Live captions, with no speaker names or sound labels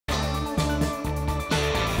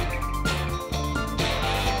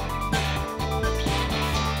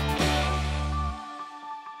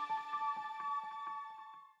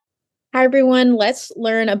Hi, everyone. Let's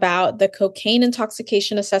learn about the cocaine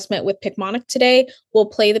intoxication assessment with Picmonic today. We'll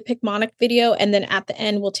play the Picmonic video, and then at the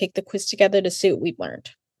end, we'll take the quiz together to see what we've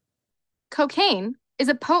learned. Cocaine is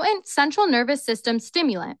a potent central nervous system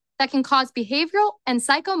stimulant that can cause behavioral and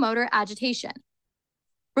psychomotor agitation.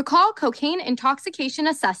 Recall cocaine intoxication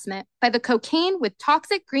assessment by the Cocaine with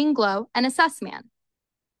Toxic Green Glow and Assessment.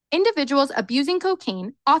 Individuals abusing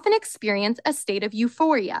cocaine often experience a state of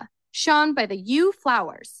euphoria, shown by the U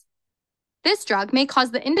flowers. This drug may cause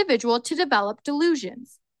the individual to develop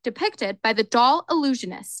delusions, depicted by the doll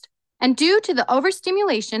illusionist, and due to the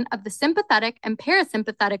overstimulation of the sympathetic and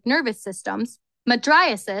parasympathetic nervous systems,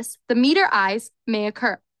 mydriasis, the meter eyes, may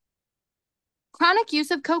occur. Chronic use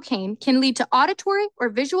of cocaine can lead to auditory or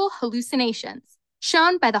visual hallucinations,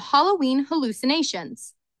 shown by the Halloween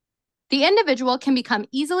hallucinations. The individual can become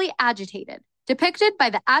easily agitated, depicted by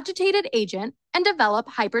the agitated agent, and develop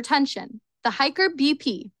hypertension, the hyper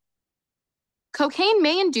BP. Cocaine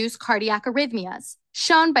may induce cardiac arrhythmias,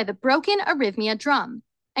 shown by the broken arrhythmia drum,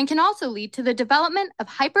 and can also lead to the development of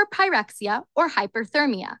hyperpyrexia or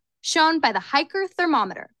hyperthermia, shown by the Hiker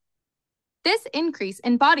thermometer. This increase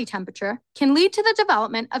in body temperature can lead to the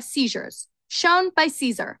development of seizures, shown by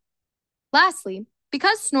Caesar. Lastly,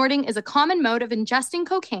 because snorting is a common mode of ingesting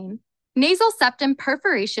cocaine, nasal septum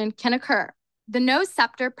perforation can occur, the nose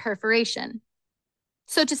septor perforation.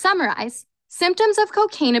 So to summarize, symptoms of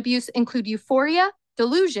cocaine abuse include euphoria,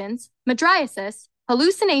 delusions, mydriasis,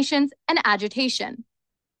 hallucinations, and agitation.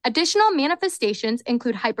 Additional manifestations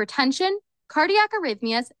include hypertension, cardiac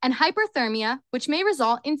arrhythmias, and hyperthermia, which may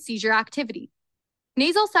result in seizure activity.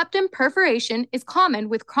 Nasal septum perforation is common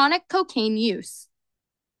with chronic cocaine use.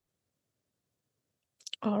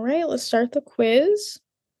 All right, let's start the quiz.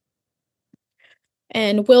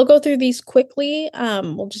 And we'll go through these quickly.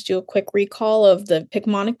 We'll just do a quick recall of the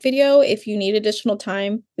Picmonic video. If you need additional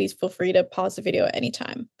time, please feel free to pause the video at any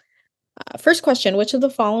time. First question, which of the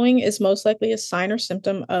following is most likely a sign or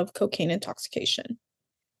symptom of cocaine intoxication?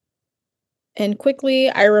 And quickly,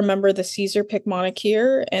 I remember the Caesar Picmonic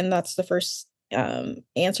here, and that's the first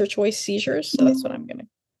answer choice, seizures. So that's what I'm going to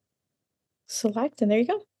select, and there you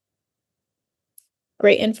go.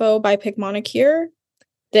 Great info by Picmonic here.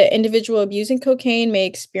 The individual abusing cocaine may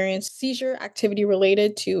experience seizure activity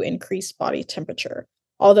related to increased body temperature.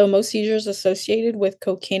 Although most seizures associated with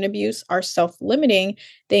cocaine abuse are self-limiting,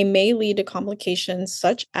 they may lead to complications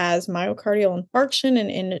such as myocardial infarction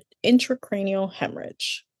and intracranial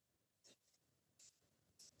hemorrhage.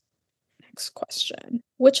 Next question.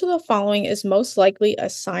 Which of the following is most likely a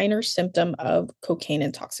sign or symptom of cocaine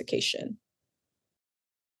intoxication?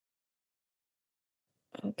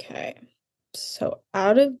 Okay. So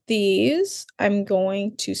out of these, I'm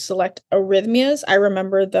going to select arrhythmias. I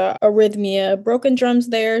remember the arrhythmia broken drums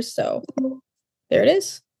there, so there it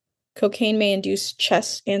is. Cocaine may induce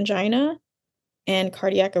chest angina and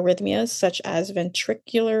cardiac arrhythmias such as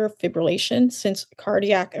ventricular fibrillation, since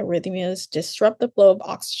cardiac arrhythmias disrupt the flow of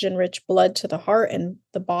oxygen-rich blood to the heart and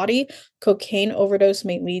the body. Cocaine overdose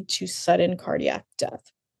may lead to sudden cardiac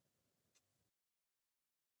death.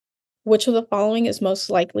 Which of the following is most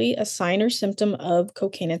likely a sign or symptom of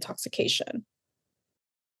cocaine intoxication?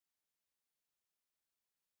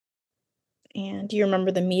 And do you remember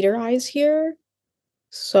the meter eyes here?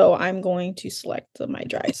 So I'm going to select the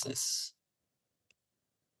mydriasis.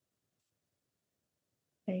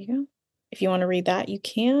 There you go. If you want to read that, you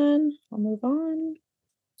can. I'll move on.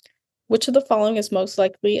 Which of the following is most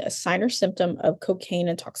likely a sign or symptom of cocaine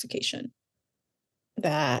intoxication?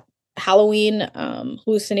 That Halloween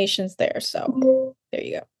hallucinations there. So there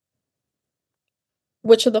you go.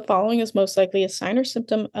 Which of the following is most likely a sign or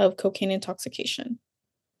symptom of cocaine intoxication?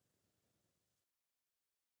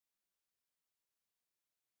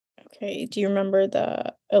 Okay, do you remember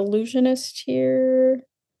the illusionist here?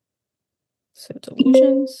 So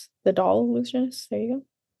delusions, the doll illusionist, there you go.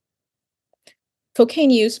 Cocaine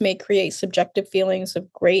use may create subjective feelings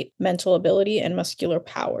of great mental ability and muscular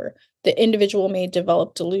power. The individual may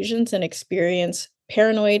develop delusions and experience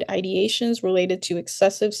paranoid ideations related to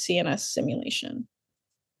excessive CNS stimulation.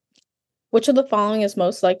 Which of the following is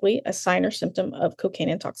most likely a sign or symptom of cocaine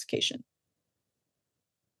intoxication?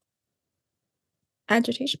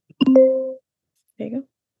 Agitation. There you go.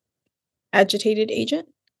 Agitated agent.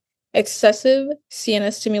 Excessive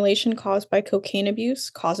CNS stimulation caused by cocaine abuse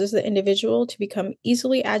causes the individual to become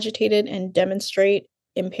easily agitated and demonstrate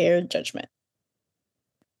impaired judgment.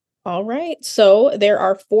 All right, so there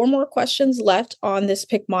are 4 more questions left on this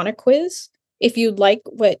Picmonic quiz. If you'd like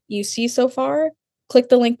what you see so far, click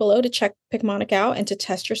the link below to check Picmonic out and to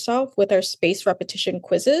test yourself with our spaced repetition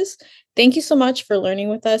quizzes. Thank you so much for learning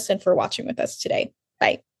with us and for watching with us today.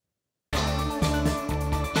 Bye.